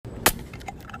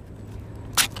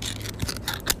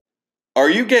Are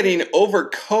you getting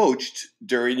overcoached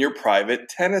during your private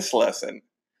tennis lesson?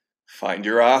 Find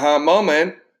your aha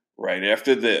moment right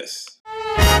after this. Do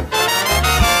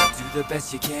the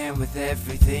best you can with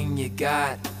everything you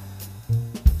got.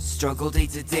 Struggle day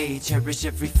to day, cherish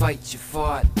every fight you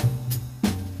fought.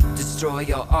 Destroy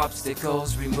your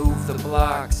obstacles, remove the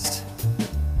blocks.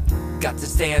 Got to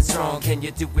stand strong, can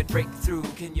you do it? Break through,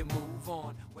 can you move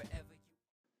on?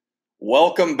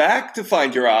 Welcome back to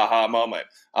Find Your Aha Moment.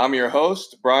 I'm your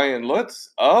host, Brian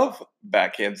Lutz of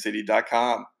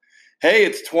BackhandCity.com. Hey,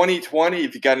 it's 2020.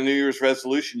 If you got a New Year's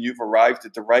resolution, you've arrived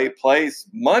at the right place.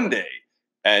 Monday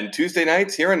and Tuesday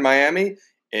nights here in Miami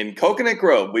in Coconut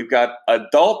Grove, we've got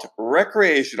adult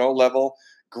recreational level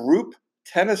group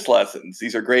tennis lessons.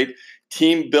 These are great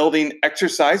team building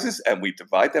exercises, and we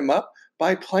divide them up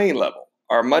by playing level.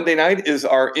 Our Monday night is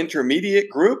our intermediate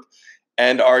group,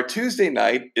 and our Tuesday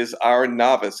night is our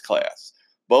novice class.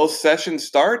 Both sessions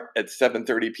start at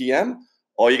 7:30 p.m.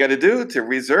 All you got to do to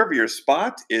reserve your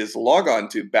spot is log on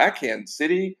to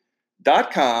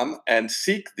BackhandCity.com and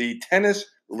seek the tennis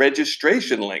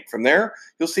registration link. From there,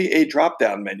 you'll see a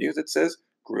drop-down menu that says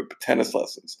Group Tennis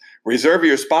Lessons. Reserve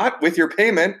your spot with your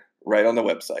payment right on the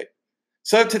website.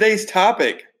 So today's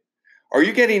topic, are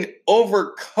you getting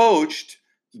overcoached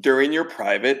during your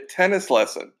private tennis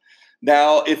lesson?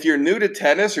 Now, if you're new to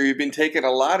tennis or you've been taking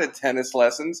a lot of tennis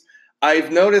lessons,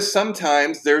 I've noticed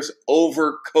sometimes there's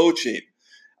overcoaching.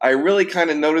 I really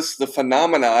kind of noticed the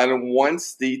phenomenon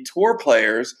once the tour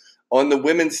players on the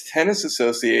Women's Tennis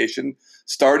Association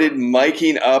started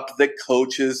miking up the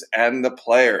coaches and the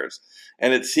players.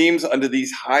 And it seems under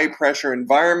these high-pressure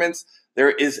environments, there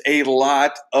is a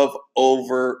lot of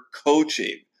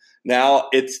overcoaching. Now,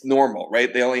 it's normal,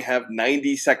 right? They only have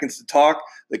 90 seconds to talk.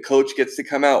 The coach gets to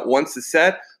come out once a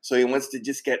set, so he wants to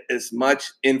just get as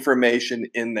much information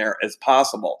in there as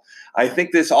possible. I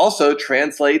think this also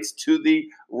translates to the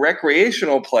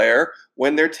recreational player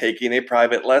when they're taking a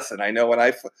private lesson. I know when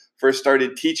I first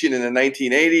started teaching in the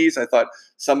 1980s, I thought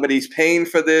somebody's paying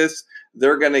for this.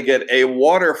 They're going to get a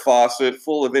water faucet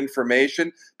full of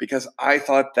information because I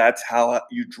thought that's how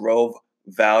you drove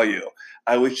value.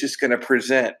 I was just going to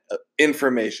present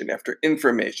information after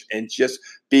information and just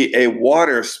be a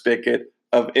water spigot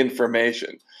of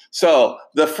information. So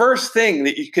the first thing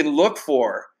that you can look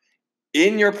for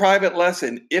in your private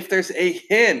lesson, if there's a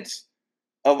hint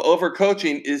of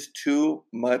overcoaching, is too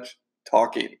much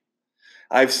talking.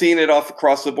 I've seen it off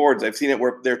across the boards. I've seen it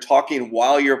where they're talking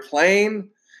while you're playing,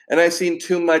 and I've seen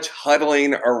too much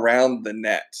huddling around the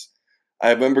net. I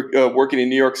remember working in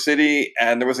New York City,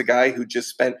 and there was a guy who just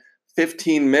spent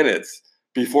 15 minutes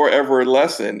before every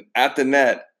lesson at the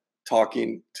net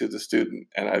talking to the student.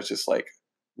 And I was just like,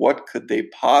 what could they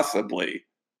possibly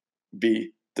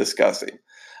be discussing?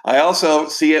 I also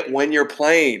see it when you're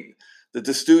playing, that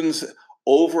the students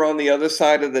over on the other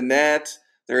side of the net,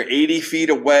 they're 80 feet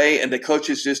away, and the coach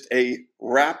is just a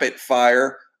rapid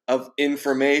fire of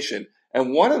information.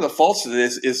 And one of the faults of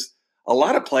this is a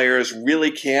lot of players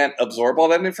really can't absorb all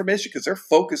that information because they're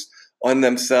focused on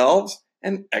themselves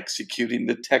and executing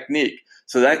the technique.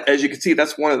 So that, as you can see,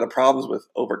 that's one of the problems with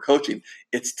overcoaching.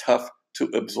 It's tough to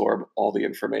absorb all the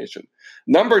information.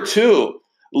 Number two,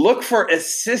 look for a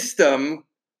system,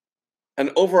 an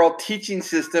overall teaching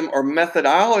system or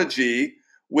methodology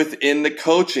within the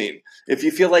coaching. If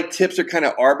you feel like tips are kind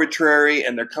of arbitrary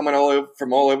and they're coming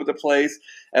from all over the place,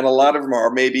 and a lot of them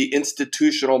are maybe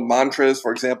institutional mantras,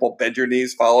 for example, bend your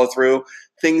knees, follow through,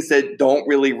 things that don't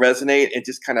really resonate and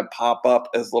just kind of pop up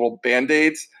as little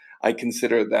Band-Aids, I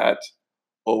consider that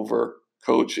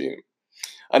overcoaching.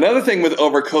 Another thing with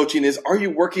overcoaching is, are you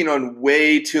working on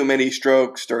way too many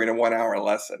strokes during a 1 hour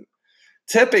lesson?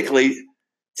 Typically,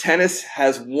 tennis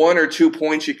has 1 or 2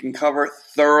 points you can cover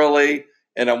thoroughly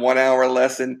in a 1 hour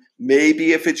lesson.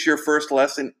 Maybe if it's your first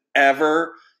lesson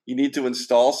ever, you need to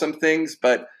install some things,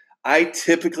 but I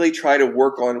typically try to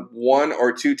work on 1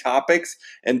 or 2 topics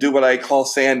and do what I call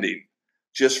sanding.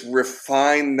 Just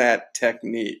refine that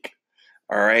technique.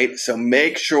 All right. So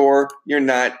make sure you're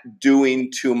not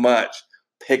doing too much.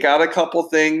 Pick out a couple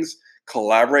things,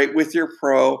 collaborate with your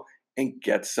pro, and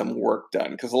get some work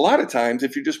done. Because a lot of times,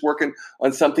 if you're just working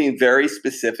on something very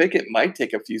specific, it might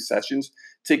take a few sessions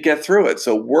to get through it.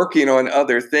 So working on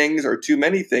other things or too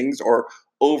many things or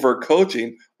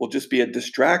overcoaching will just be a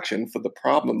distraction for the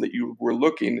problem that you were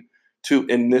looking to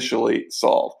initially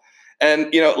solve.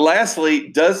 And, lastly,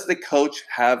 does the coach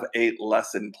have a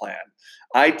lesson plan?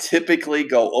 I typically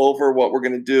go over what we're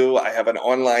going to do. I have an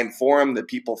online forum that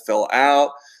people fill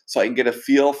out so I can get a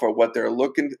feel for what they're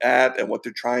looking at and what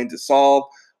they're trying to solve.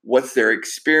 what's their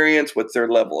experience, what's their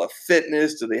level of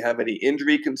fitness, do they have any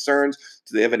injury concerns,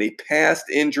 do they have any past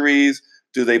injuries,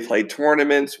 do they play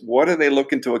tournaments, what are they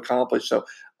looking to accomplish? So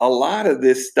a lot of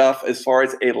this stuff, as far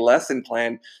as a lesson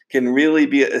plan, can really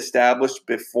be established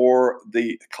before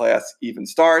the class even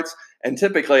starts. And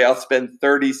typically I'll spend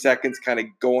 30 seconds kind of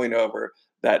going over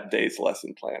that day's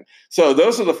lesson plan. So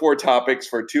those are the 4 topics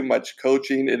for too much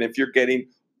coaching. And if you're getting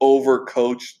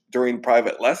overcoached during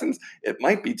private lessons, it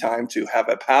might be time to have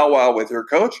a powwow with your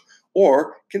coach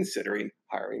or considering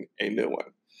hiring a new one.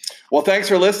 Well, thanks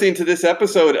for listening to this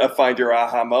episode of Find Your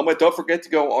Aha Moment. Don't forget to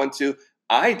go on to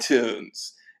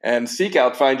iTunes and seek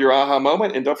out Find Your Aha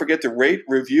Moment. And don't forget to rate,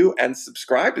 review, and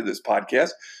subscribe to this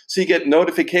podcast so you get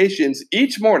notifications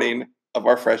each morning of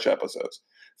our fresh episodes.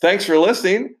 Thanks for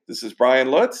listening. This is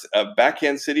Brian Lutz of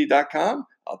BackhandCity.com.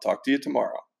 I'll talk to you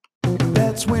tomorrow.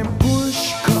 That's when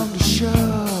push comes to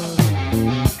shove.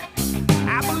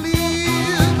 I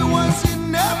believe it was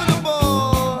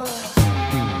inevitable.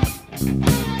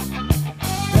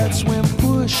 That's when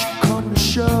push comes to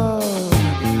shove.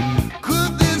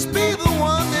 Could this be the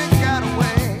one that got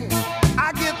away?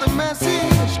 I get the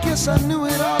message, guess I knew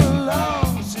it all along.